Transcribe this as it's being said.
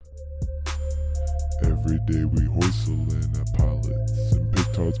Every day we hoistle in at Pilots and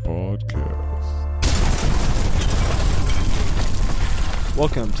Pitards Podcast.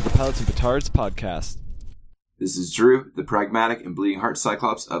 Welcome to the Pilots and Pitards Podcast. This is Drew, the pragmatic and bleeding heart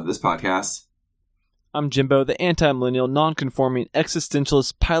cyclops of this podcast. I'm Jimbo, the anti-millennial, non-conforming,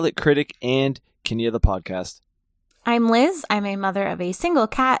 existentialist, pilot critic, and Kenny of the podcast. I'm Liz. I'm a mother of a single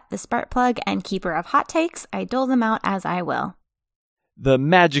cat, the spark plug, and keeper of hot takes. I dole them out as I will. The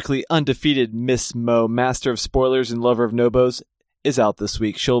magically undefeated Miss Mo, master of spoilers and lover of nobos, is out this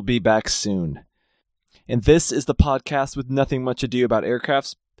week. She'll be back soon. And this is the podcast with nothing much ado about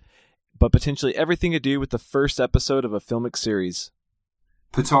aircrafts, but potentially everything to do with the first episode of a filmic series.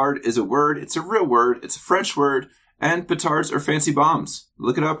 Petard is a word. It's a real word. It's a French word. And petards are fancy bombs.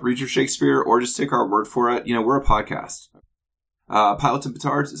 Look it up, read your Shakespeare, or just take our word for it. You know, we're a podcast. Pilots and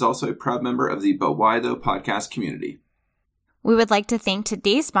Petards is also a proud member of the But Why Though podcast community. We would like to thank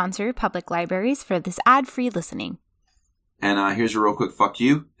today's sponsor, Public Libraries, for this ad-free listening. And here's a real quick fuck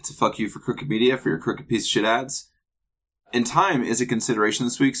you. It's a fuck you for Crooked Media for your crooked piece of shit ads. And time is a consideration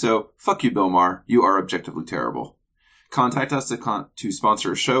this week, so fuck you, Bill Maher. You are objectively terrible. Contact us to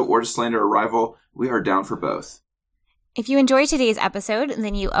sponsor a show or to slander a rival. We are down for both. If you enjoyed today's episode,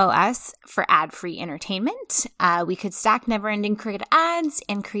 then you owe us for ad-free entertainment. We could stack never-ending cricket ads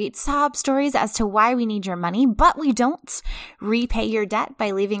and create sob stories as to why we need your money, but we don't. Repay your debt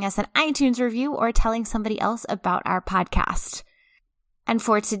by leaving us an iTunes review or telling somebody else about our podcast. And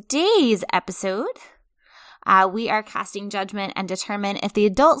for today's episode, we are casting judgment and determine if the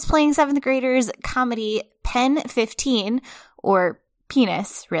adults playing 7th graders comedy Pen 15, or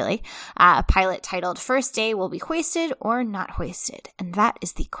Penis, really, pilot titled First Day will be hoisted or not hoisted. And that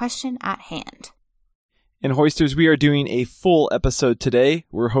is the question at hand. And Hoisters, we are doing a full episode today.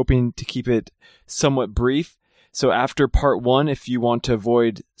 We're hoping to keep it somewhat brief. So after part 1, if you want to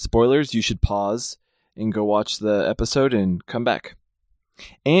avoid spoilers, you should pause and go watch the episode and come back.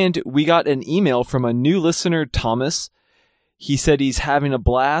 And we got an email from a new listener, Thomas. He said he's having a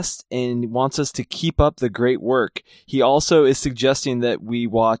blast and wants us to keep up the great work. He also is suggesting that we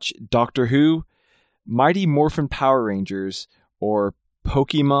watch Doctor Who, Mighty Morphin Power Rangers, or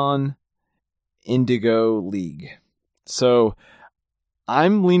Pokemon Indigo League. So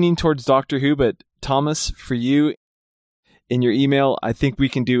I'm leaning towards Doctor Who, but Thomas, for you, in your email, I think we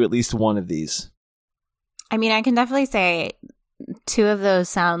can do at least one of these. I mean, I can definitely say 2 of those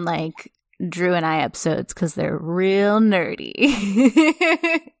sound like Drew and I episodes because they're real nerdy.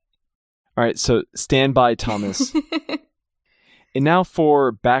 All right, so stand by, Thomas. And now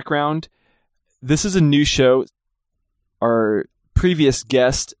for background. This is a new show. Our previous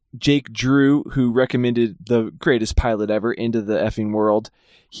guest, Jake Drew, who recommended the greatest pilot ever, Into the Effing World,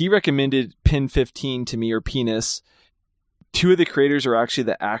 he recommended Pen 15 to me, or Penis. 2 of the creators are actually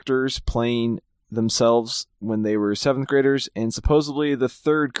the actors playing themselves when they were 7th graders, and supposedly the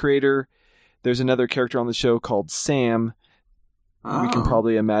 3rd creator, there's another character on the show called Sam. We can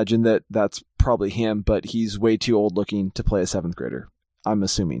probably imagine that that's probably him, but he's way too old looking to play a 7th grader, I'm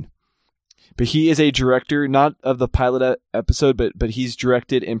assuming. But he is a director, not of the pilot episode, but he's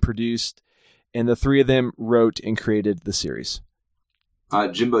directed and produced, and the 3 of them wrote and created the series.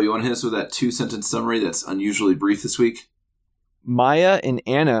 Jimbo, you want to hit us with that 2-sentence summary that's unusually brief this week? Maya and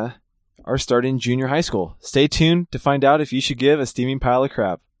Anna are starting junior high school. Stay tuned to find out if you should give a steaming pile of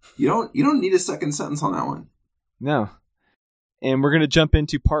crap. You don't need a second sentence on that one. No. And we're going to jump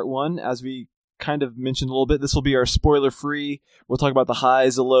into part 1. As we kind of mentioned a little bit, this will be our spoiler-free. We'll talk about the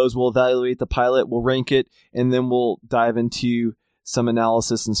highs, the lows. We'll evaluate the pilot. We'll rank it. And then we'll dive into some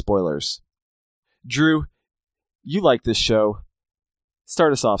analysis and spoilers. Drew, you like this show.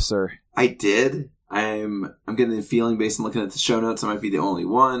 Start us off, sir. I did. I'm getting the feeling based on looking at the show notes I might be the only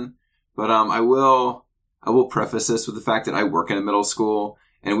one. But I will preface this with the fact that I work in a middle school.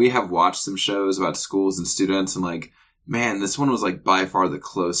 And we have watched some shows about schools and students, and like, man, this one was like by far the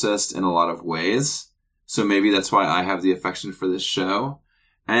closest in a lot of ways. So maybe that's why I have the affection for this show.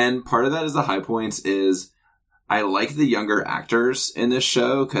 And part of that is the high points is I like the younger actors in this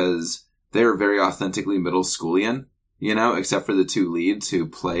show because they're very authentically middle schoolian, you know, except for the 2 leads who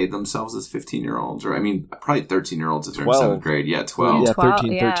play themselves as 15-year-olds, or I mean, probably 13-year-olds if they're in 7th grade. Yeah, 12. Yeah,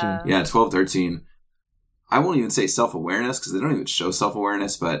 13. Yeah, 12, 13. I won't even say self-awareness because they don't even show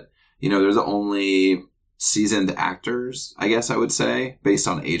self-awareness, but, you know, they're the only seasoned actors, I guess I would say, based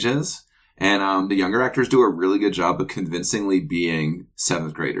on ages. And the younger actors do a really good job of convincingly being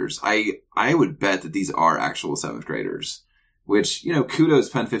 7th graders. I would bet that these are actual 7th graders, which, you know, kudos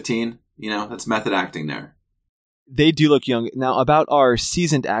Pen 15. You know, that's method acting there. They do look young. Now, about our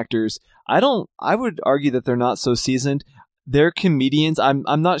seasoned actors, I would argue that they're not so seasoned. They're comedians. I'm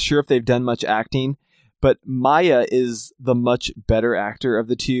not sure if they've done much acting, But Maya is the much better actor of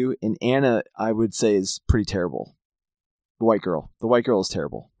the two, and Anna, I would say, is pretty terrible. The white girl. The white girl is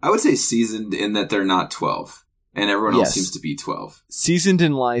terrible. I would say seasoned in that they're not 12, and everyone else seems to be 12. Seasoned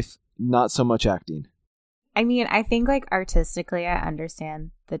in life, not so much acting. I mean, I think like artistically, I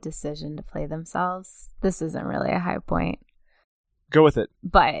understand the decision to play themselves. This isn't really a high point. Go with it.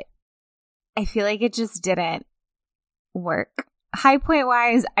 But I feel like it just didn't work. High point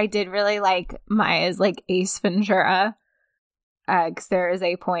wise, I did really like Maya's like Ace Ventura. Because there is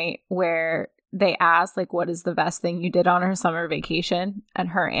a point where they ask like, what is the best thing you did on her summer vacation? And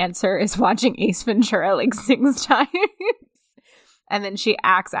her answer is watching Ace Ventura like 6 times. And then she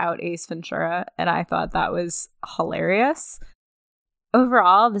acts out Ace Ventura, and I thought that was hilarious.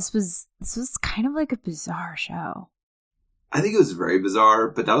 Overall, this was kind of like a bizarre show. I think it was very bizarre,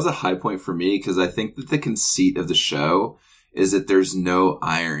 but that was a high point for me because I think that the conceit of the show is that there's no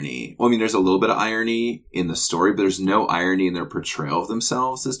irony. Well, I mean, there's a little bit of irony in the story, but there's no irony in their portrayal of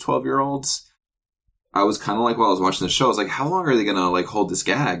themselves as 12-year-olds. I was kind of like, while I was watching the show, I was like, how long are they going to like hold this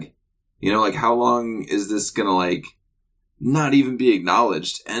gag? You know, like how long is this going to like not even be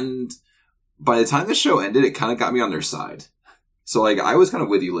acknowledged? And by the time the show ended, it kind of got me on their side. So like, I was kind of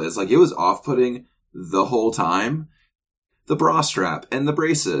with you, Liz. Like, it was off-putting the whole time. The bra strap and the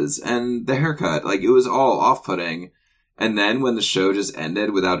braces and the haircut, like, it was all off-putting. And then when the show just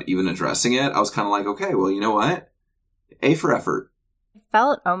ended without even addressing it, I was kind of like, okay, well, you know what? A for effort. It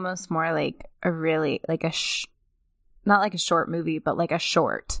felt almost more like a really, like not like a short movie, but like a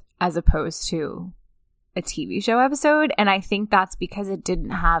short as opposed to a TV show episode. And I think that's because it didn't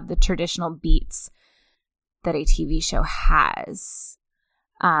have the traditional beats that a TV show has.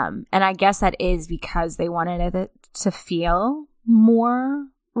 And I guess that is because they wanted it to feel more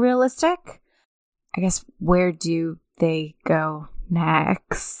realistic. I guess, where do they go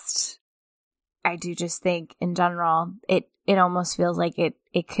next? I do just think in general, it almost feels like it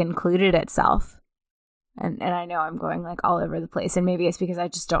concluded itself. And I know I'm going like all over the place, and maybe it's because I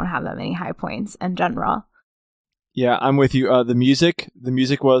just don't have that many high points in general. Yeah, I'm with you. The music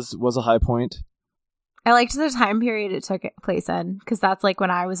was a high point. I liked the time period it took place in, because that's like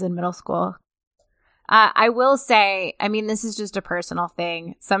when I was in middle school. I will say, I mean, this is just a personal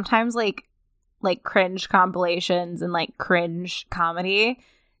thing. Sometimes like cringe compilations and like cringe comedy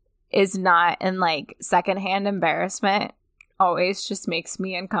is not, and like secondhand embarrassment always just makes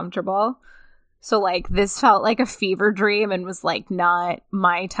me uncomfortable. So like this felt like a fever dream and was like not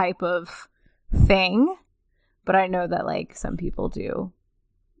my type of thing. But I know that like some people do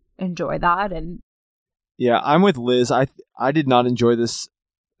enjoy that. And yeah, I'm with Liz. I did not enjoy this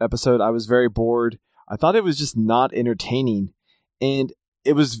episode. I was very bored. I thought it was just not entertaining. And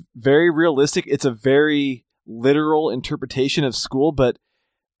it was very realistic. It's a very literal interpretation of school. But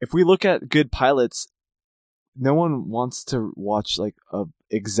if we look at good pilots, no one wants to watch like a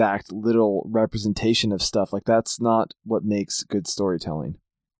exact literal representation of stuff. Like, that's not what makes good storytelling.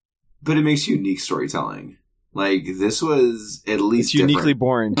 But it makes unique storytelling. Like, this was at least it's uniquely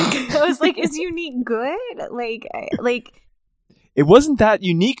boring. I was like, is unique good? Like it wasn't that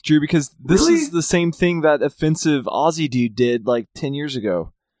unique, Drew, because this Really? is the same thing that offensive Aussie dude did like 10 years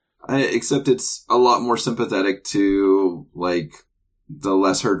ago. Except it's a lot more sympathetic to like the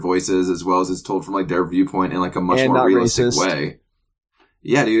less heard voices, as well as it's told from like their viewpoint in like a much And more not realistic racist. way.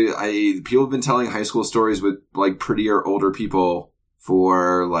 Yeah, dude. People have been telling high school stories with like prettier older people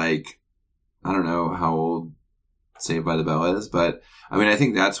for like, I don't know how old Saved by the Bell is, but I mean, I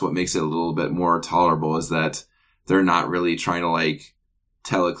think that's what makes it a little bit more tolerable, is that they're not really trying to like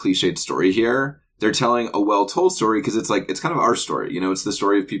tell a cliched story here. They're telling a well-told story because it's like, it's kind of our story. You know, it's the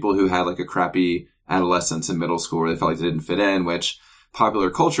story of people who had like a crappy adolescence in middle school where they felt like they didn't fit in, which popular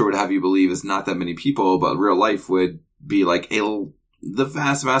culture would have you believe is not that many people, but real life would be like the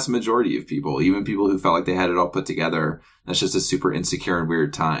vast, vast majority of people, even people who felt like they had it all put together. That's just a super insecure and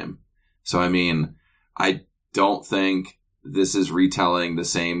weird time. So, I mean, I don't think this is retelling the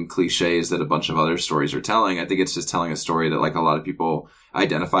same cliches that a bunch of other stories are telling. I think it's just telling a story that like a lot of people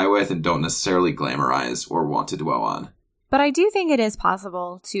identify with and don't necessarily glamorize or want to dwell on. But I do think it is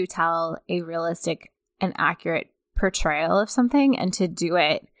possible to tell a realistic and accurate portrayal of something and to do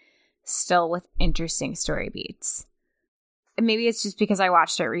it still with interesting story beats. And maybe it's just because I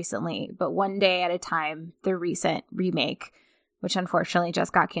watched it recently, but One Day at a Time, the recent remake, which unfortunately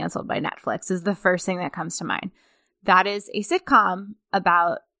just got canceled by Netflix, is the first thing that comes to mind. That is a sitcom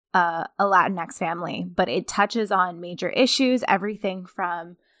about a Latinx family, but it touches on major issues, everything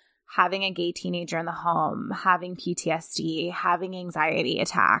from having a gay teenager in the home, having PTSD, having anxiety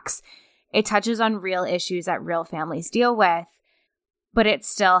attacks. It touches on real issues that real families deal with. but it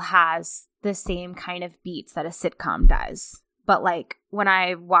still has the same kind of beats that a sitcom does. But like when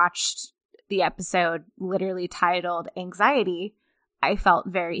I watched the episode literally titled Anxiety, I felt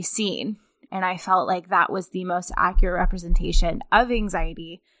very seen. And I felt like that was the most accurate representation of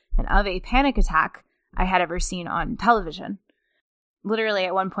anxiety and of a panic attack I had ever seen on television. Literally,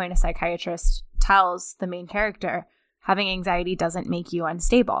 at one point, a psychiatrist tells the main character, having anxiety doesn't make you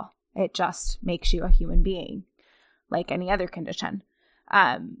unstable. It just makes you a human being, like any other condition.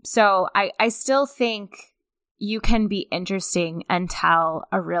 So I still think you can be interesting and tell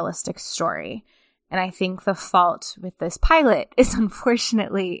a realistic story. And I think the fault with this pilot is,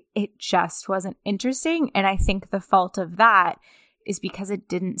 unfortunately, it just wasn't interesting. And I think the fault of that is because it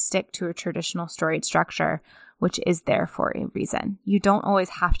didn't stick to a traditional storied structure, which is there for a reason. You don't always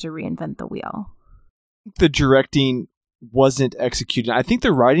have to reinvent the wheel. The directing wasn't executed. I think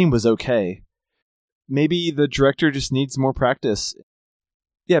the writing was okay. Maybe the director just needs more practice.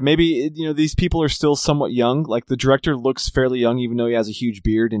 Yeah, maybe, these people are still somewhat young. Like, the director looks fairly young, even though he has a huge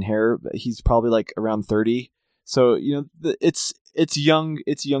beard and hair. He's probably like around 30. So, it's young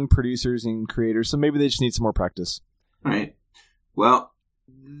producers and creators. So maybe they just need some more practice. All right. Well,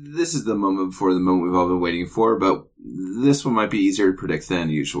 this is the moment before the moment we've all been waiting for, but this one might be easier to predict than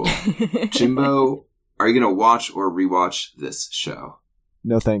usual. Jimbo, are you going to watch or rewatch this show?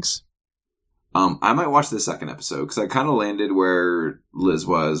 No, thanks. I might watch the second episode because I kind of landed where Liz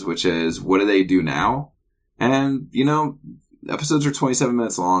was, which is, what do they do now? And, episodes are 27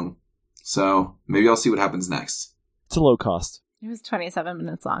 minutes long, so maybe I'll see what happens next. It's a low cost. It was 27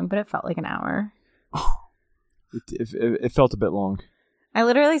 minutes long, but it felt like an hour. It felt a bit long. I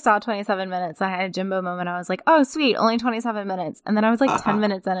literally saw 27 minutes. I had a Jimbo moment. I was like, oh, sweet, only 27 minutes. And then I was like 10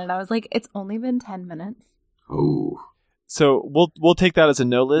 minutes in and I was like, it's only been 10 minutes. Oh. So we'll take that as a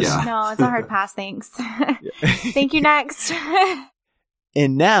no, Liz. Yeah. No, it's a hard pass. Thanks. Thank you. Next.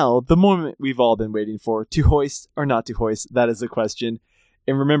 And now, the moment we've all been waiting for, to hoist or not to hoist, that is the question.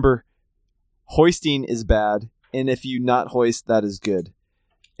 And remember, hoisting is bad. And if you not hoist, that is good.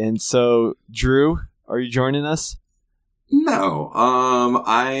 And so, Drew, are you joining us? No. I'm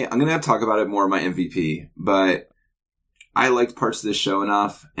going to have to talk about it more in my MVP, but I liked parts of this show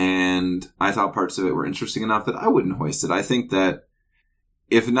enough, and I thought parts of it were interesting enough that I wouldn't hoist it. I think that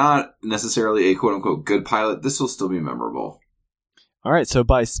if not necessarily a quote-unquote good pilot, this will still be memorable. All right, so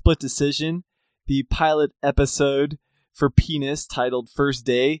by split decision, the pilot episode for Penis, titled First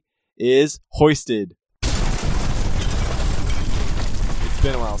Day, is hoisted. It's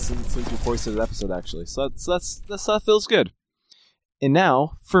been a while since we've hoisted an episode, actually, so that feels good. And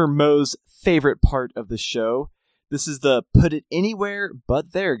now, for Mo's favorite part of the show, this is the Put It Anywhere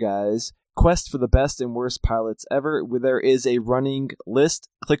But There, guys. Quest for the best and worst pilots ever. Where there is a running list.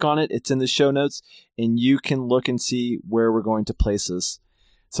 Click on it. It's in the show notes. And you can look and see where we're going to place this.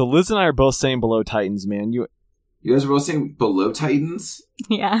 So Liz and I are both saying Below Titans, man. You guys are both saying Below Titans?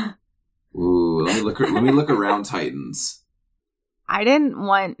 Yeah. Ooh, let me look around Titans. I didn't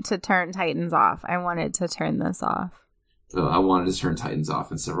want to turn Titans off. I wanted to turn this off. Oh, I wanted to turn Titans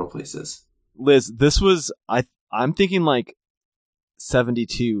off in several places. Liz, this was... I'm thinking like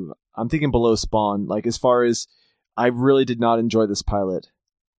 72. I'm thinking below Spawn. Like, as far as, I really did not enjoy this pilot.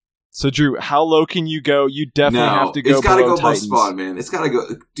 So Drew, how low can you go? You definitely have to go. It's gotta below go Titans. above Spawn, man. It's gotta go.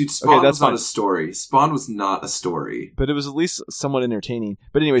 Dude, Spawn Okay, was not fine. a story. Spawn was not a story. But it was at least somewhat entertaining.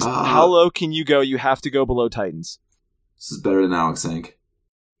 But anyways, how low can you go? You have to go below Titans. This is better than Alex Inc.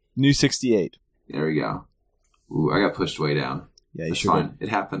 New 68. There we go. Ooh, I got pushed way down. Yeah, you That's sure fine. did. It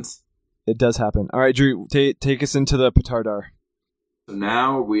happens. It does happen. All right, Drew, take us into the Petardar. So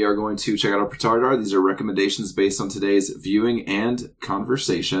now we are going to check out our Petardar. These are recommendations based on today's viewing and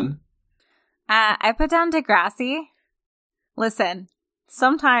conversation. I put down Degrassi. Listen,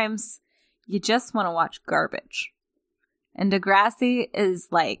 sometimes you just want to watch garbage. And Degrassi is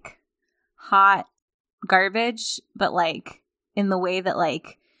like hot garbage, but like in the way that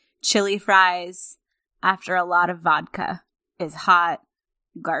like chili fries after a lot of vodka is hot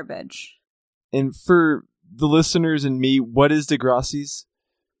garbage. And for the listeners and me, what is Degrassi's?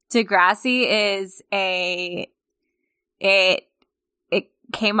 Degrassi is it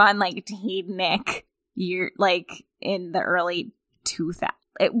came on like Teen Nick year, like in the early 2000s.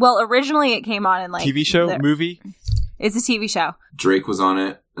 Well, originally it came on in like TV show, movie. It's a TV show. Drake was on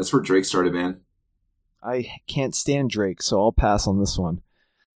it. That's where Drake started, man. I can't stand Drake, so I'll pass on this one.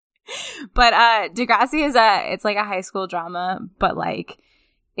 But Degrassi is it's like a high school drama, but like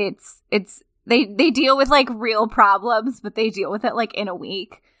it's they deal with like real problems, but they deal with it like in a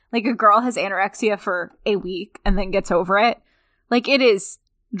week. Like a girl has anorexia for a week and then gets over it. Like it is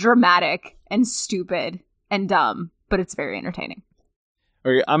dramatic and stupid and dumb, but it's very entertaining.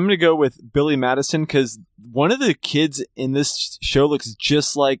 Okay, I'm going to go with Billy Madison because one of the kids in this show looks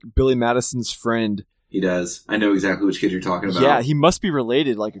just like Billy Madison's friend. He does. I know exactly which kid you're talking about. Yeah, he must be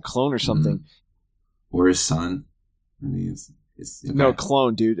related, like a clone or something. Mm-hmm. Or his son. I mean, okay. No,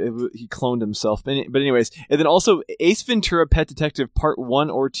 clone, dude. He cloned himself. But anyways, and then also Ace Ventura Pet Detective Part 1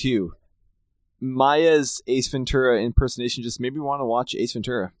 or 2. Maya's Ace Ventura impersonation just made me want to watch Ace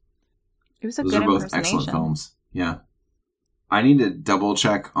Ventura. It was a Those good are both impersonation. excellent films. Yeah. I need to double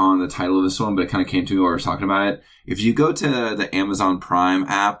check on the title of this one, but it kind of came to me while we were talking about it. If you go to the Amazon Prime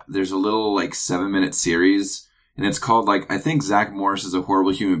app, there's a little 7-minute series, and it's called I think Zach Morris is a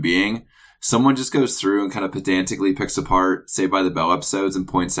Horrible Human Being. Someone just goes through and kind of pedantically picks apart Saved by the Bell episodes and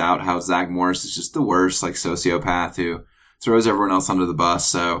points out how Zach Morris is just the worst sociopath who throws everyone else under the bus.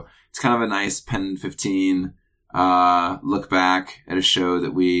 So it's kind of a nice Pen 15 look back at a show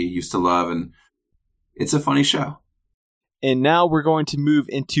that we used to love, and it's a funny show. And now we're going to move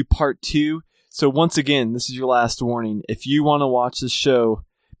into part 2. So once again, this is your last warning. If you want to watch this show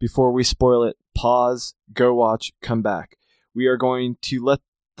before we spoil it, pause, go watch, come back. We are going to let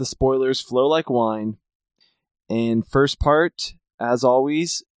the spoilers flow like wine. And first part, as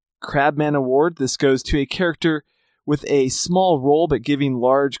always, Crabman Award. This goes to a character with a small role but giving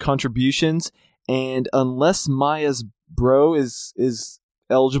large contributions. And unless Maya's bro is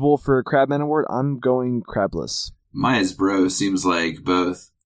eligible for a Crabman Award, I'm going Crabless. Maya's bro seems like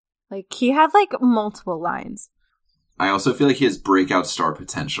both. He had multiple lines. I also feel like he has breakout star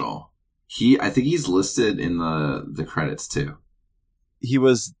potential. I think he's listed in the credits too. He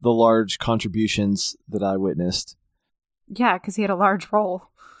was the large contributions that I witnessed. Yeah, because he had a large role.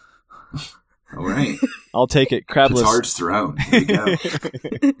 All right. I'll take it. Crabless. Petard's Throne. There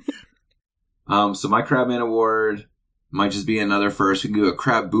we go. So my Crabman Award might just be another first. We can do a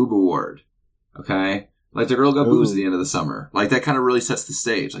Crab Boob Award. Okay? The girl got boobs at the end of the summer. That kind of really sets the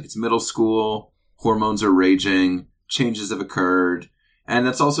stage. It's middle school, hormones are raging, changes have occurred, and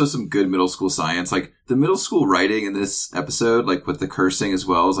that's also some good middle school science. The middle school writing in this episode, with the cursing as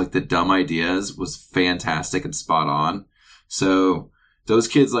well as the dumb ideas, was fantastic and spot on. So those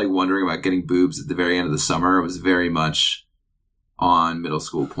kids wondering about getting boobs at the very end of the summer was very much on middle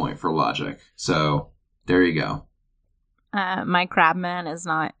school point for logic. So there you go. My Crabman is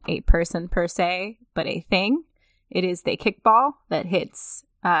not a person per se, but a thing. It is the kickball that hits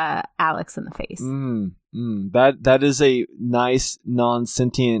Alex in the face. That is a nice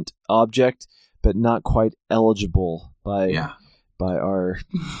non-sentient object, but not quite eligible by our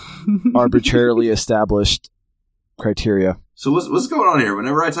arbitrarily established criteria. So what's going on here?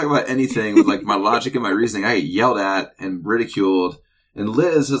 Whenever I talk about anything with my logic and my reasoning, I get yelled at and ridiculed, and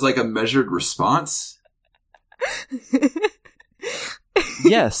Liz has a measured response.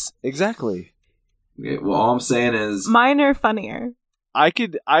 Yes, exactly. Okay, well, all I'm saying is mine are funnier. I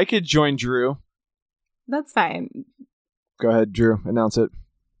could join Drew. That's fine. Go ahead, Drew. Announce it.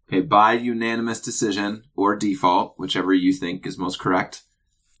 Okay, by unanimous decision or default, whichever you think is most correct.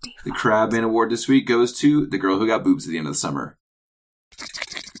 Default. The Crabman Award this week goes to the girl who got boobs at the end of the summer.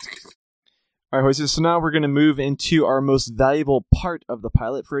 All right, so now we're going to move into our most valuable part of the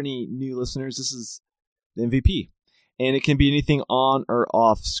pilot. For any new listeners, this is the MVP, and it can be anything on or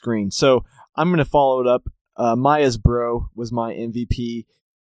off screen. So I'm going to follow it up. Maya's bro was my MVP.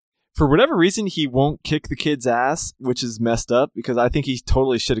 For whatever reason, he won't kick the kid's ass, which is messed up because I think he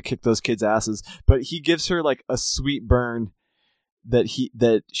totally should have kicked those kids' asses. But he gives her a sweet burn that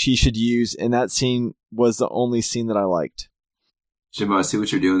she should use, and that scene was the only scene that I liked. Jimbo, I see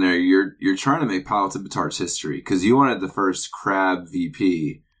what you're doing there. You're trying to make Pilots of Petard's history because you wanted the first Crab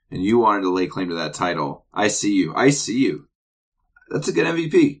VP. And you wanted to lay claim to that title. I see you. That's a good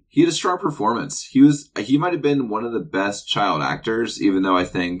MVP. He had a strong performance. He might have been one of the best child actors, even though I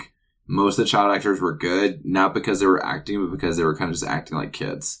think most of the child actors were good, not because they were acting, but because they were kind of just acting like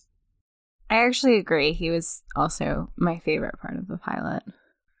kids. I actually agree. He was also my favorite part of the pilot.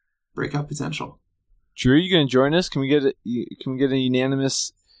 Breakout potential. Drew, you going to join us? Can we get a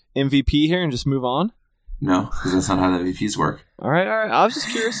unanimous MVP here and just move on? No, because that's not how the MVPs work. All right. I was just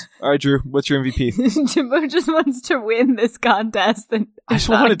curious. All right, Drew, what's your MVP? Jimbo just wants to win this contest. And I just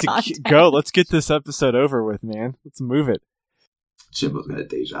wanted to go. Let's get this episode over with, man. Let's move it. Jimbo's got a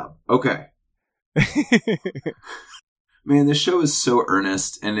day job. Okay. Man, this show is so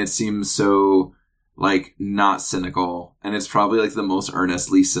earnest, and it seems so, not cynical. And it's probably, the most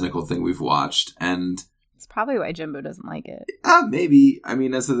earnest, least cynical thing we've watched. And it's probably why Jimbo doesn't like it. Maybe. I mean,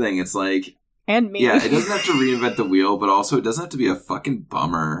 that's the thing. It's and me. Yeah, it doesn't have to reinvent the wheel, but also it doesn't have to be a fucking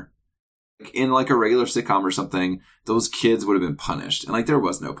bummer. In a regular sitcom or something, those kids would have been punished. And there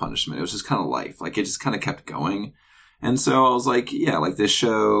was no punishment. It was just kind of life. It just kind of kept going. And so I was like, yeah, like this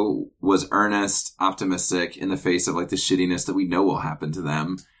show was earnest, optimistic in the face of like the shittiness that we know will happen to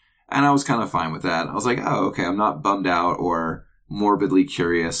them. And I was kind of fine with that. I was like, oh, okay, I'm not bummed out or morbidly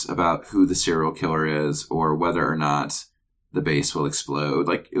curious about who the serial killer is or whether or not the base will explode.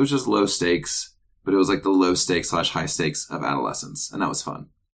 Like, it was just low stakes, but it was like the low stakes / high stakes of adolescence. And that was fun.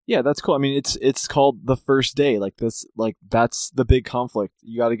 Yeah, that's cool. I mean, it's called The First Day. Like this, like that's the big conflict.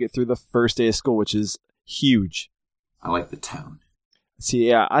 You got to get through the first day of school, which is huge. I like the tone. See,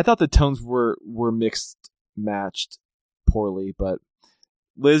 yeah, I thought the tones were matched poorly, but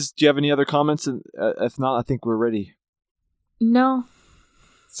Liz, do you have any other comments? And if not, I think we're ready. No.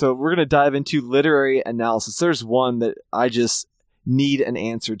 So we're going to dive into literary analysis. There's one that I just need an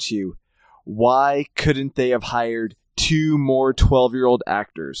answer to. Why couldn't they have hired 2 more 12-year-old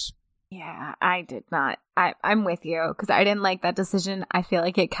actors? Yeah, I did not. I'm with you because I didn't like that decision. I feel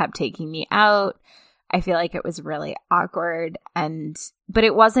like it kept taking me out. I feel like it was really awkward, but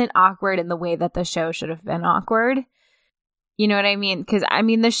it wasn't awkward in the way that the show should have been awkward. You know what I mean? Because, I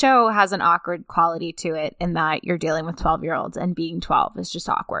mean, the show has an awkward quality to it in that you're dealing with 12-year-olds and being 12 is just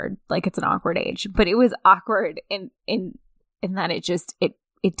awkward. Like, it's an awkward age. But it was awkward in that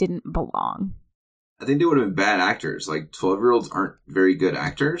it didn't belong. I think they would have been bad actors. Like, 12-year-olds aren't very good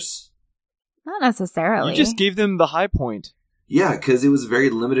actors. Not necessarily. You just gave them the high point. Yeah, because it was very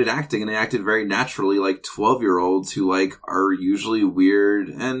limited acting and they acted very naturally like 12-year-olds who, like, are usually weird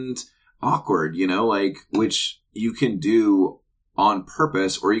and awkward, you know? Like, which you can do on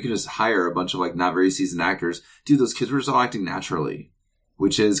purpose, or you can just hire a bunch of like not very seasoned actors. Dude, those kids were just all acting naturally,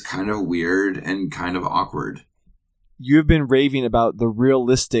 which is kind of weird and kind of awkward. You have been raving about the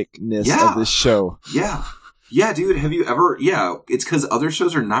realisticness of this show. Yeah. Yeah, dude, have you ever... Yeah, it's because other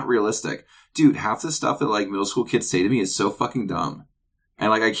shows are not realistic. Dude, half the stuff that like middle school kids say to me is so fucking dumb.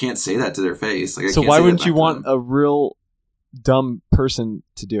 And like I can't say that to their face. Like, so why wouldn't you want a real dumb person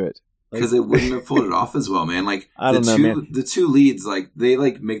to do it? Because they wouldn't have pulled it off as well, man. Like, I don't know, man. The 2 leads, like, they,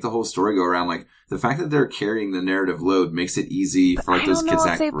 like, make the whole story go around. Like, the fact that they're carrying the narrative load makes it easy for, like, those kids to act. I don't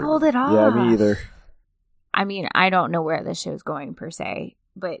know if they pulled it off. Yeah, me either. I mean, I don't know where the show's going, per se.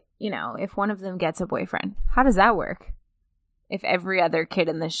 But, you know, if one of them gets a boyfriend, how does that work? If every other kid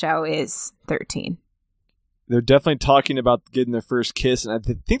in the show is 13. They're definitely talking about getting their first kiss, and I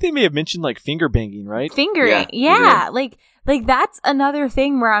think they may have mentioned, like, finger banging, right? Fingering, yeah. Like that's another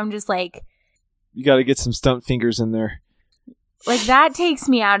thing where I'm just like... You got to get some stunt fingers in there. Like, that takes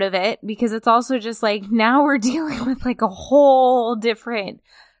me out of it, because it's also just like, now we're dealing with like a whole different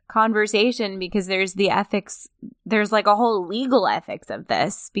conversation, because there's the ethics, there's like a whole legal ethics of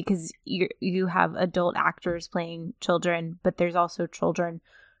this, because you have adult actors playing children, but there's also children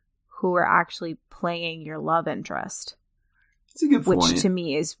who are actually playing your love interest. That's a good point. Which to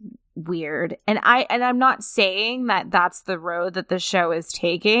me is weird. And I'm not saying that that's the road that the show is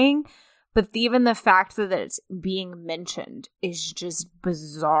taking, but even the fact that it's being mentioned is just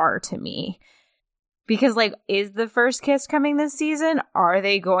bizarre to me. Because, like, is the first kiss coming this season? Are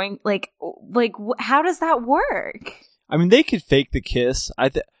they going, like, how does that work? I mean, they could fake the kiss. I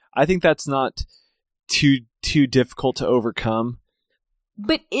think that's not too difficult to overcome.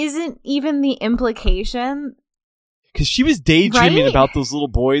 But isn't even the implication... Because she was daydreaming about those little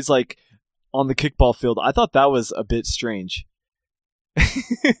boys, like, on the kickball field. I thought that was a bit strange.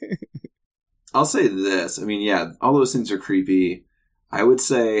 I'll say this. I mean, yeah, all those things are creepy. I would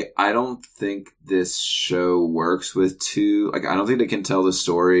say I don't think this show works with I don't think they can tell the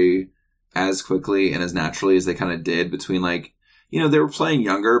story as quickly and as naturally as they kind of did between, like, you know, they were playing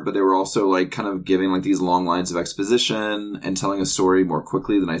younger, but they were also, like, kind of giving, like, these long lines of exposition and telling a story more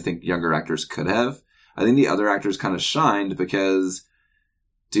quickly than I think younger actors could have. I think the other actors kind of shined because,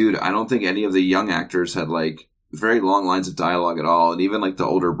 dude, I don't think any of the young actors had, like, very long lines of dialogue at all. And even, like, the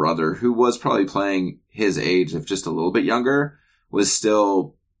older brother, who was probably playing his age, if just a little bit younger, was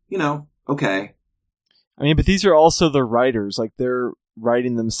still, you know, okay. I mean, but these are also the writers. Like, they're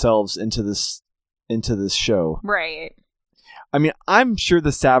writing themselves into this show. Right. I mean, I'm sure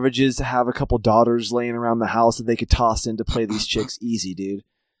the Savages have a couple daughters laying around the house that they could toss in to play these chicks easy, dude.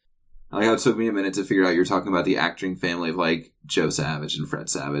 I like how it took me a minute to figure out you're talking about the acting family of, like, Joe Savage and Fred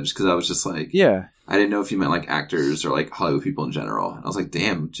Savage, because I was just like, yeah, I didn't know if you meant, like, actors or, like, Hollywood people in general. And I was like,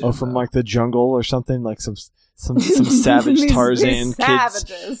 damn, Jim. Oh, from, like, the jungle or something? Like, some savage Tarzan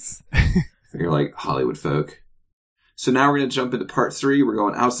kids. You're like Hollywood folk. So now we're going to jump into part 3. We're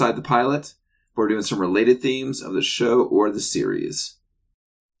going outside the pilot. We're doing some related themes of the show or the series.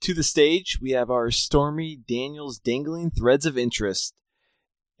 To the stage, we have our Stormy Daniels dangling threads of interest.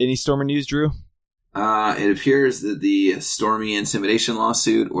 Any Stormy news, Drew? It appears that the Stormy intimidation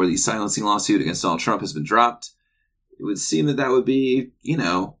lawsuit or the silencing lawsuit against Donald Trump has been dropped. it would seem that would be,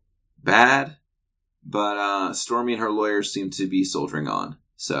 bad. But Stormy and her lawyers seem to be soldiering on.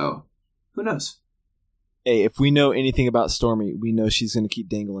 So, who knows? Hey, if we know anything about Stormy, we know she's going to keep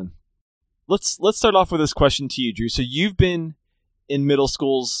dangling. Let's start off with this question to you, Drew. So you've been in middle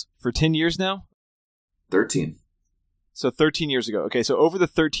schools for 10 years now? 13. So 13 years ago. Okay, so over the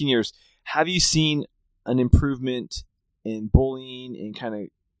 13 years, have you seen an improvement in bullying and kind of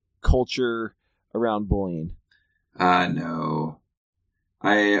culture around bullying? No.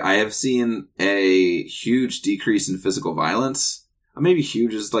 I have seen a huge decrease in physical violence. Maybe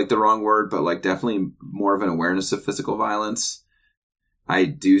huge is like the wrong word, but like definitely more of an awareness of physical violence. I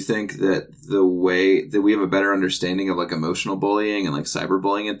do think that the way that we have a better understanding of like emotional bullying and like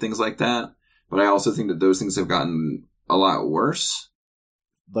cyberbullying and things like that. But I also think that those things have gotten a lot worse.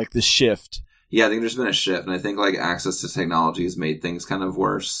 Like the shift. Yeah, I think there's been a shift. And I think like access to technology has made things kind of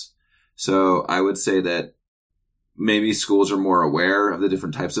worse. So I would say that maybe schools are more aware of the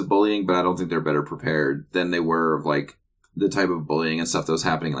different types of bullying, but I don't think they're better prepared than they were of like the type of bullying and stuff that was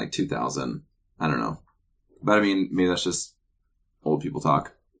happening in like 2000. I don't know. But I mean, maybe that's just old people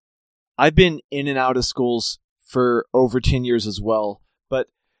talk. I've been in and out of schools for over 10 years as well, but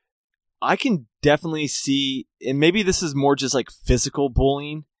I can definitely see, and maybe this is more just like physical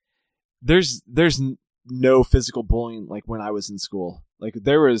bullying. There's no physical bullying like when I was in school. Like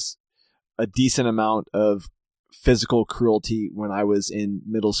there was a decent amount of physical cruelty when I was in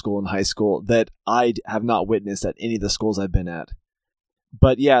middle school and high school that I have not witnessed at any of the schools I've been at.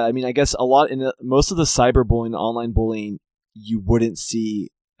 But yeah, I mean, I guess most of the cyberbullying, online bullying, you wouldn't see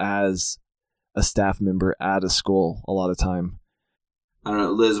as a staff member at a school a lot of time. I don't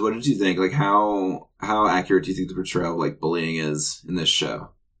know, Liz, what did you think? Like how accurate do you think the portrayal of like bullying is in this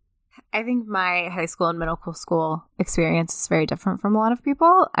show? I think my high school and middle school experience is very different from a lot of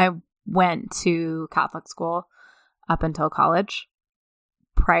people. I went to Catholic school up until college.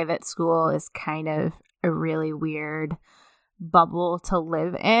 Private school is kind of a really weird bubble to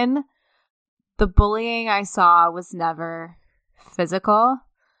live in. The bullying I saw was never physical.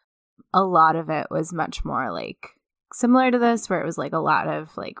 A lot of it was much more like similar to this, where it was like a lot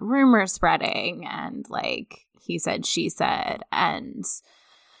of like rumor spreading and like he said, she said. And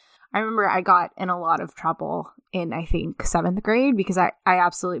I remember I got in a lot of trouble in, I think, 7th grade because I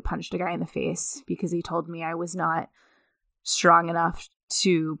absolutely punched a guy in the face because he told me I was not strong enough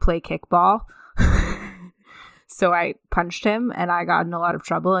to play kickball. So I punched him and I got in a lot of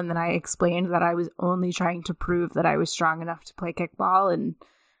trouble. And then I explained that I was only trying to prove that I was strong enough to play kickball. And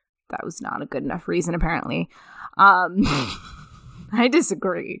that was not a good enough reason, apparently. I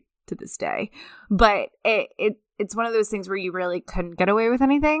disagree to this day. But it's one of those things where you really couldn't get away with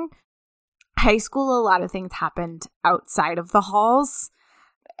anything. High school, a lot of things happened outside of the halls.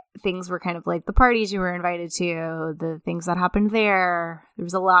 Things were kind of like the parties you were invited to, the things that happened there. There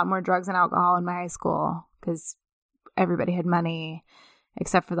was a lot more drugs and alcohol in my high school because everybody had money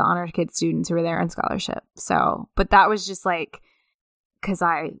except for the honor kid students who were there on scholarship. So, but that was just like because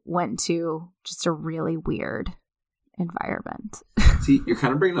I went to just a really weird environment. See, you're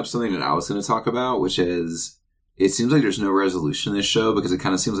kind of bringing up something that I was going to talk about, which is it seems like there's no resolution in this show because it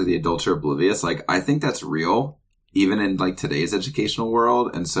kind of seems like the adults are oblivious. Like, I think that's real, even in like today's educational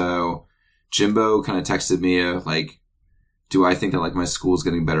world. And so Jimbo kind of texted me like, do I think that like my school's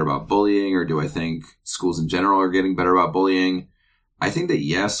getting better about bullying, or do I think schools in general are getting better about bullying? I think that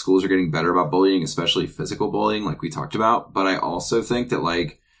yes, schools are getting better about bullying, especially physical bullying, like we talked about. But I also think that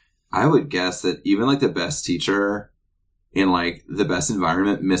like, I would guess that even like the best teacher in like the best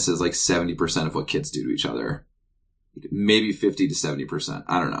environment misses like 70% of what kids do to each other. Maybe 50 to 70%.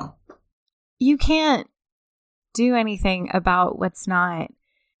 I don't know. You can't do anything about what's not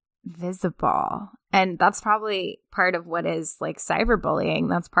visible. And that's probably part of what is like cyberbullying.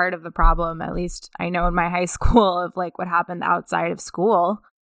 That's part of the problem, at least I know in my high school, of like what happened outside of school.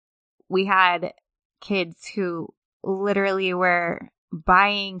 We had kids who literally were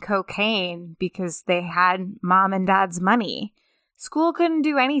buying cocaine because they had mom and dad's money. School couldn't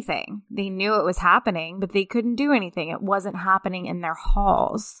do anything. They knew it was happening, but they couldn't do anything. It wasn't happening in their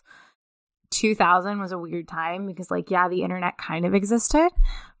halls. 2000 was a weird time because, like, yeah, the internet kind of existed,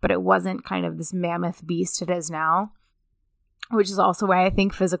 but it wasn't kind of this mammoth beast it is now, which is also why I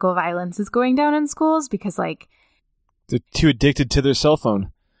think physical violence is going down in schools because, like, they're too addicted to their cell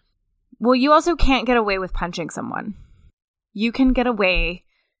phone. Well, you also can't get away with punching someone. You can get away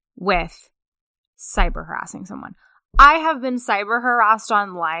with cyber harassing someone. I have been cyber harassed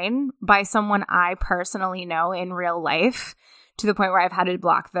online by someone I personally know in real life, to the point where I've had to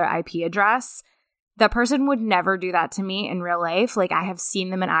block their IP address. That person would never do that to me in real life. Like, I have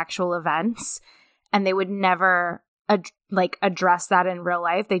seen them in actual events, and they would never address that in real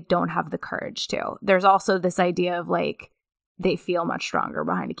life, they don't have the courage to. There's also this idea of like they feel much stronger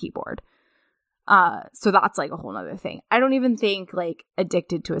behind a keyboard. So that's like a whole nother thing. I don't even think like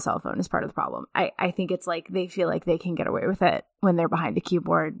addicted to a cell phone is part of the problem. I think it's like they feel like they can get away with it when they're behind a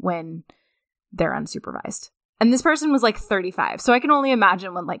keyboard when they're unsupervised. And this person was like 35. So I can only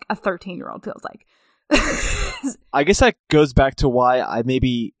imagine what like a 13-year-old feels like. I guess that goes back to why I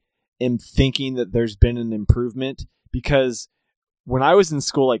maybe am thinking that there's been an improvement, because when I was in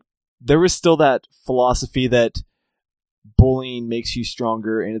school, like there was still that philosophy that bullying makes you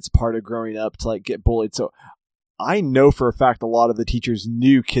stronger and it's part of growing up to like get bullied. So I know for a fact a lot of the teachers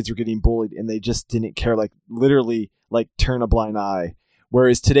knew kids were getting bullied and they just didn't care, like literally like turn a blind eye.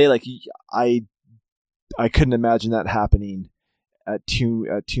 Whereas today, like I couldn't imagine that happening at too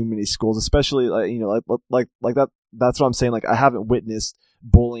many schools, especially like that. That's what I'm saying. Like I haven't witnessed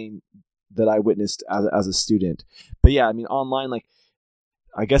bullying that I witnessed as a student. But yeah, I mean online, like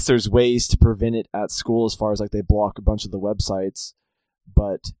I guess there's ways to prevent it at school as far as like they block a bunch of the websites.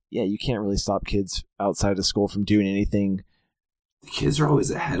 But yeah, you can't really stop kids outside of school from doing anything. The kids are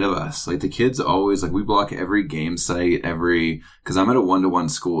always ahead of us. Like the kids always, like we block every game site, because I'm at a 1-to-1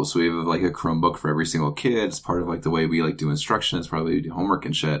 school. So we have like a Chromebook for every single kid. It's part of like the way we like do instruction. It's probably we do homework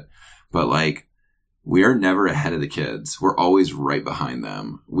and shit. But like we are never ahead of the kids. We're always right behind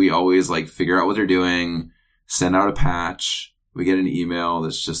them. We always like figure out what they're doing, send out a patch. We get an email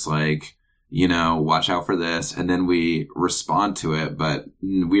that's just like, watch out for this. And then we respond to it, but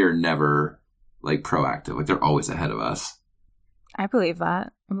we are never like proactive. Like they're always ahead of us. I believe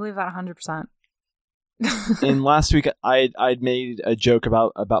that. I believe that 100%. And last week I'd made a joke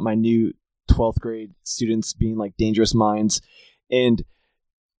about my new 12th grade students being like dangerous minds. And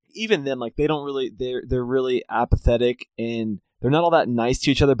even then, like they don't really, they're really apathetic and they're not all that nice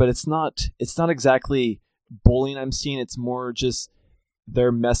to each other, but it's not exactly bullying I'm seeing. It's more just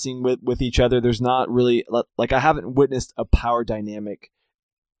they're messing with each other. There's not really like I haven't witnessed a power dynamic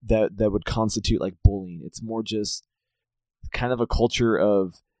that would constitute like bullying. It's more just kind of a culture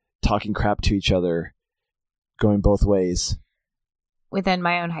of talking crap to each other, going both ways. Within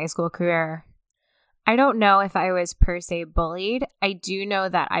my own high school career, I don't know if I was per se bullied. I do know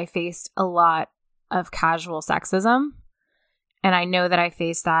that I faced a lot of casual sexism, and I know that I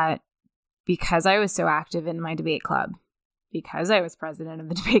faced that because I was so active in my debate club, because I was president of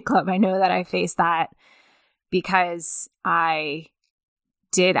the debate club. I know that I faced that because I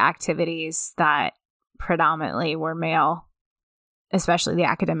did activities that predominantly were male, especially the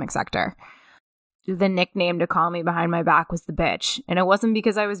academic sector. The nickname to call me behind my back was the bitch. And it wasn't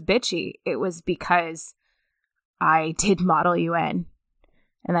because I was bitchy. It was because I did Model UN.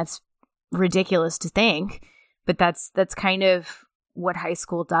 And that's ridiculous to think, but that's kind of what high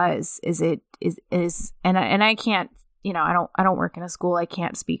school does. And I can't, I don't work in a school. I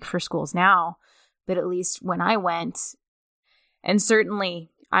can't speak for schools now, but at least when I went, and certainly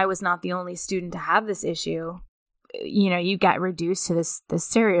I was not the only student to have this issue, you get reduced to this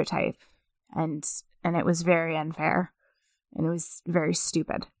stereotype, and it was very unfair, and it was very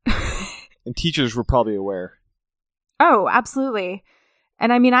stupid. And teachers were probably aware. Oh, absolutely.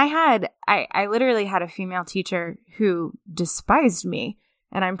 And I mean, I literally had a female teacher who despised me,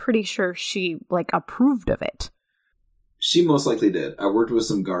 and I'm pretty sure she like approved of it. She most likely did. I worked with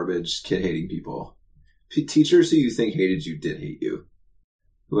some garbage kid-hating people. Teachers who you think hated you did hate you.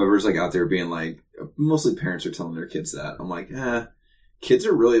 Whoever's like out there being like, mostly parents are telling their kids that. I'm like, kids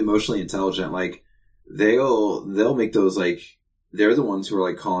are really emotionally intelligent. Like they'll make those like, they're the ones who are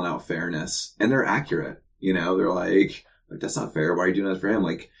like calling out fairness, and they're accurate. They're like, that's not fair. Why are you doing that for him?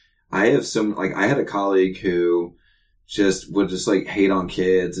 Like I had a colleague who would just like hate on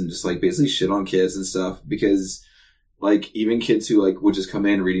kids and just like basically shit on kids and stuff, because like even kids who like would just come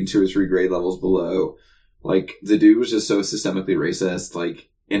in reading 2 or 3 grade levels below, like the dude was just so systemically racist, like,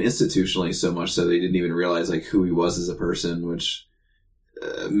 and institutionally so much so they didn't even realize like who he was as a person, which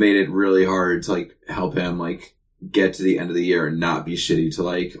made it really hard to like help him like get to the end of the year and not be shitty to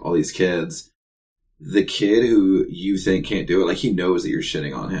like all these kids. The kid who you think can't do it, like he knows that you're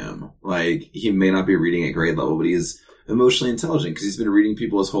shitting on him. Like he may not be reading at grade level, but he's emotionally intelligent because he's been reading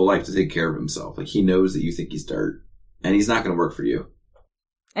people his whole life to take care of himself. Like he knows that you think he's dirt, and he's not going to work for you.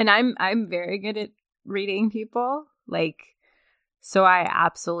 And I'm very good at reading people, like, so I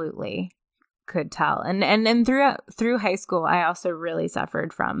absolutely could tell. And then through high school, I also really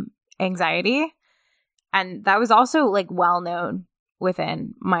suffered from anxiety, and that was also like well known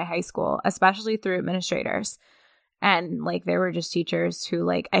within my high school, especially through administrators. And like there were just teachers who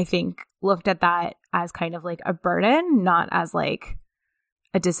like I think looked at that as kind of like a burden, not as like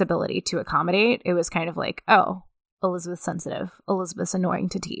a disability to accommodate. It was kind of like, oh, Elizabeth's sensitive, Elizabeth's annoying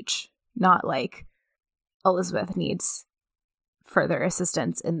to teach, not like Elizabeth needs further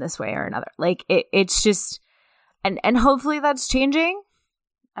assistance in this way or another. Like it's just, and hopefully that's changing.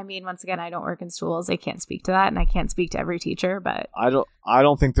 I mean, once again, I don't work in schools. I can't speak to that, and I can't speak to every teacher, but I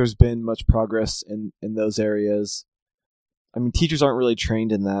don't think there's been much progress in those areas. I mean, teachers aren't really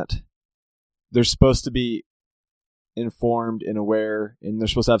trained in that. They're supposed to be informed and aware, and they're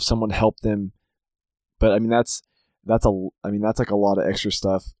supposed to have someone help them. But I mean, that's like a lot of extra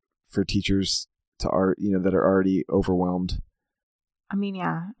stuff for teachers that are already overwhelmed. I mean,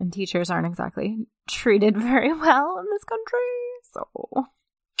 yeah, and teachers aren't exactly treated very well in this country, so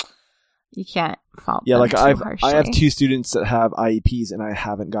you can't fault them like too harshly. I have 2 students that have IEPs, and I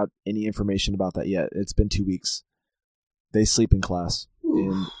haven't got any information about that yet. It's been 2 weeks. They sleep in class,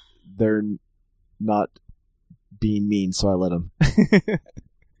 and they're not being mean, so I let them.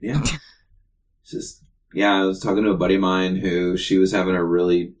 Yeah. I was talking to a buddy of mine who she was having a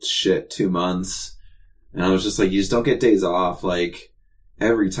really shit 2 months, and I was just like, you just don't get days off. Like,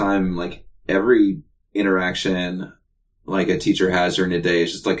 every time, like, every interaction like a teacher has during a day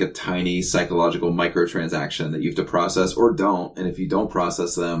is just like a tiny psychological microtransaction that you have to process or don't. And if you don't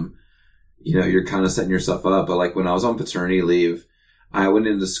process them, you're kind of setting yourself up. But like when I was on paternity leave, I went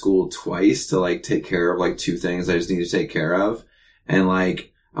into school twice to like take care of like 2 things I just need to take care of. And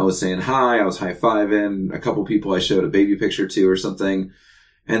like I was saying hi, I was high-fiving a couple people I showed a baby picture to or something.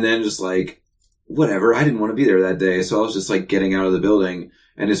 And then just like, whatever, I didn't want to be there that day. So I was just like getting out of the building.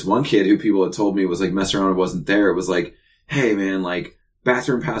 And this one kid who people had told me was like messing around and wasn't there, it was like, hey man, like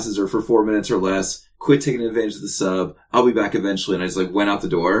bathroom passes are for 4 minutes or less. Quit taking advantage of the sub. I'll be back eventually. And I just like went out the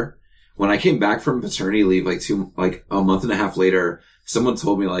door. When I came back from paternity leave, like a month and a half later, someone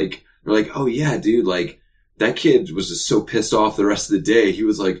told me like, they're like, oh yeah, dude, like that kid was just so pissed off the rest of the day. He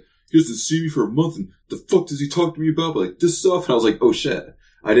was like, he doesn't see me for a month and the fuck does he talk to me about like this stuff? And I was like, oh shit,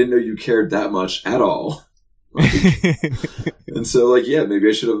 I didn't know you cared that much at all. Like, and so like, yeah, maybe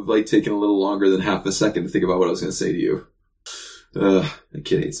I should have like taken a little longer than half a second to think about what I was going to say to you. That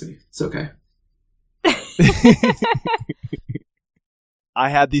kid hates me. It's okay. I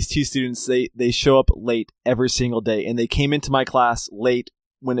had these 2 students, they show up late every single day, and they came into my class late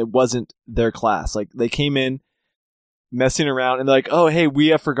when it wasn't their class. Like they came in messing around and they're like, oh, hey,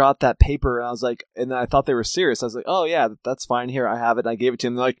 we forgot that paper. And I was like, and I thought they were serious. I was like, oh yeah, that's fine. Here, I have it. And I gave it to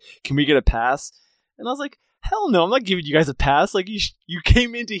them. They're like, can we get a pass? And I was like, hell no, I'm not giving you guys a pass. Like you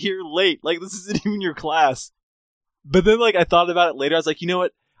came into here late. Like this isn't even your class. But then like I thought about it later. I was like, you know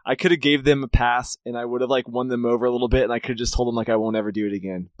what? I could have gave them a pass and I would have like won them over a little bit and I could have just told them like I won't ever do it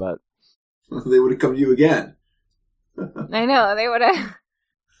again. But they would have come to you again. I know, they would have.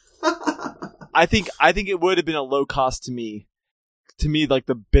 I think it would have been a low cost to me. To me, like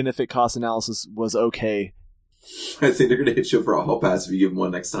the benefit cost analysis was okay. I think they're gonna hit you for a hall pass if you give them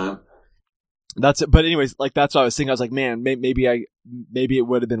one next time. That's it. But anyways, like that's what I was thinking. I was like, man, maybe it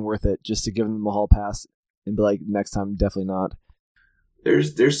would have been worth it just to give them a hall pass and be like, next time, definitely not.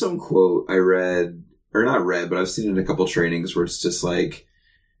 There's some quote I read, or not read, but I've seen it in a couple trainings where it's just like,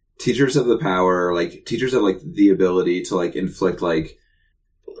 teachers have the power, like, teachers have, like, the ability to, like, inflict, like,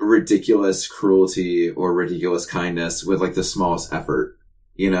 ridiculous cruelty or ridiculous kindness with, like, the smallest effort.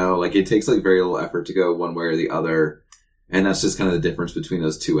 You know? Like, it takes, like, very little effort to go one way or the other. And that's just kind of the difference between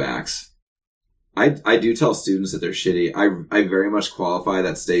those 2 acts. I do tell students that they're shitty. I very much qualify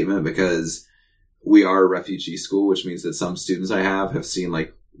that statement because we are a refugee school, which means that some students I have seen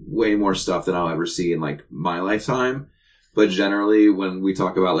like way more stuff than I'll ever see in like my lifetime. But generally when we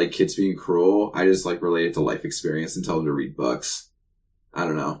talk about like kids being cruel, I just like relate it to life experience and tell them to read books. I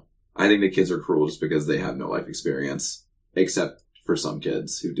don't know. I think the kids are cruel just because they have no life experience, except for some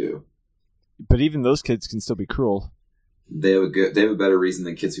kids who do. But even those kids can still be cruel. They have a better reason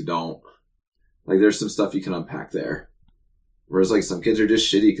than kids who don't. Like there's some stuff you can unpack there. Whereas, like, some kids are just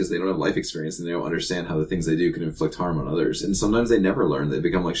shitty because they don't have life experience and they don't understand how the things they do can inflict harm on others. And sometimes they never learn. They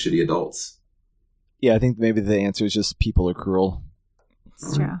become, like, shitty adults. Yeah, I think maybe the answer is just people are cruel.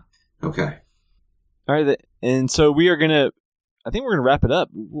 It's true. Okay. All right. And so we're going to wrap it up.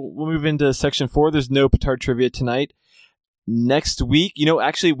 We'll move into section 4. There's no Petard trivia tonight. Next week,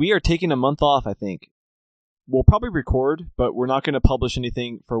 actually, we are taking a month off, I think. We'll probably record, but we're not going to publish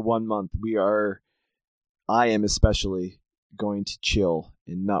anything for 1 month. I am especially going to chill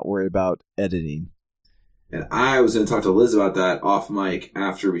and not worry about editing. And I was going to talk to Liz about that off mic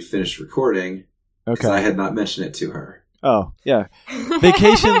after we finished recording. Okay. Because I had not mentioned it to her. Oh, yeah.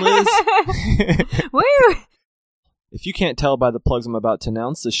 Vacation, Liz. Woo! If you can't tell by the plugs I'm about to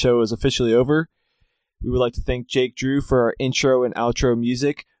announce, the show is officially over. We would like to thank Jake Drew for our intro and outro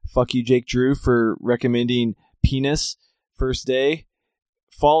music. Fuck you, Jake Drew, for recommending penis first day.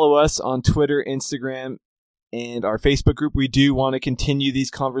 Follow us on Twitter, Instagram, and our Facebook group. We do want to continue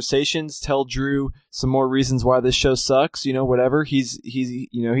these conversations. Tell Drew some more reasons why this show sucks. Whatever. He's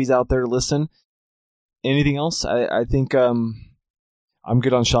out there to listen. Anything else? I think I'm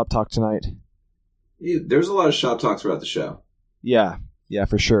good on shop talk tonight. There's a lot of shop talk throughout the show. Yeah,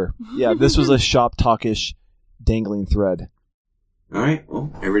 for sure. Yeah, this was a shop talkish dangling thread. All right.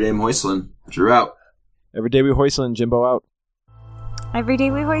 Well, every day I'm hoistling. Drew out. Every day we hoistling. Jimbo out. Every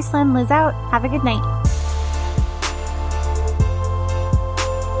day we hoistling. Liz out. Have a good night.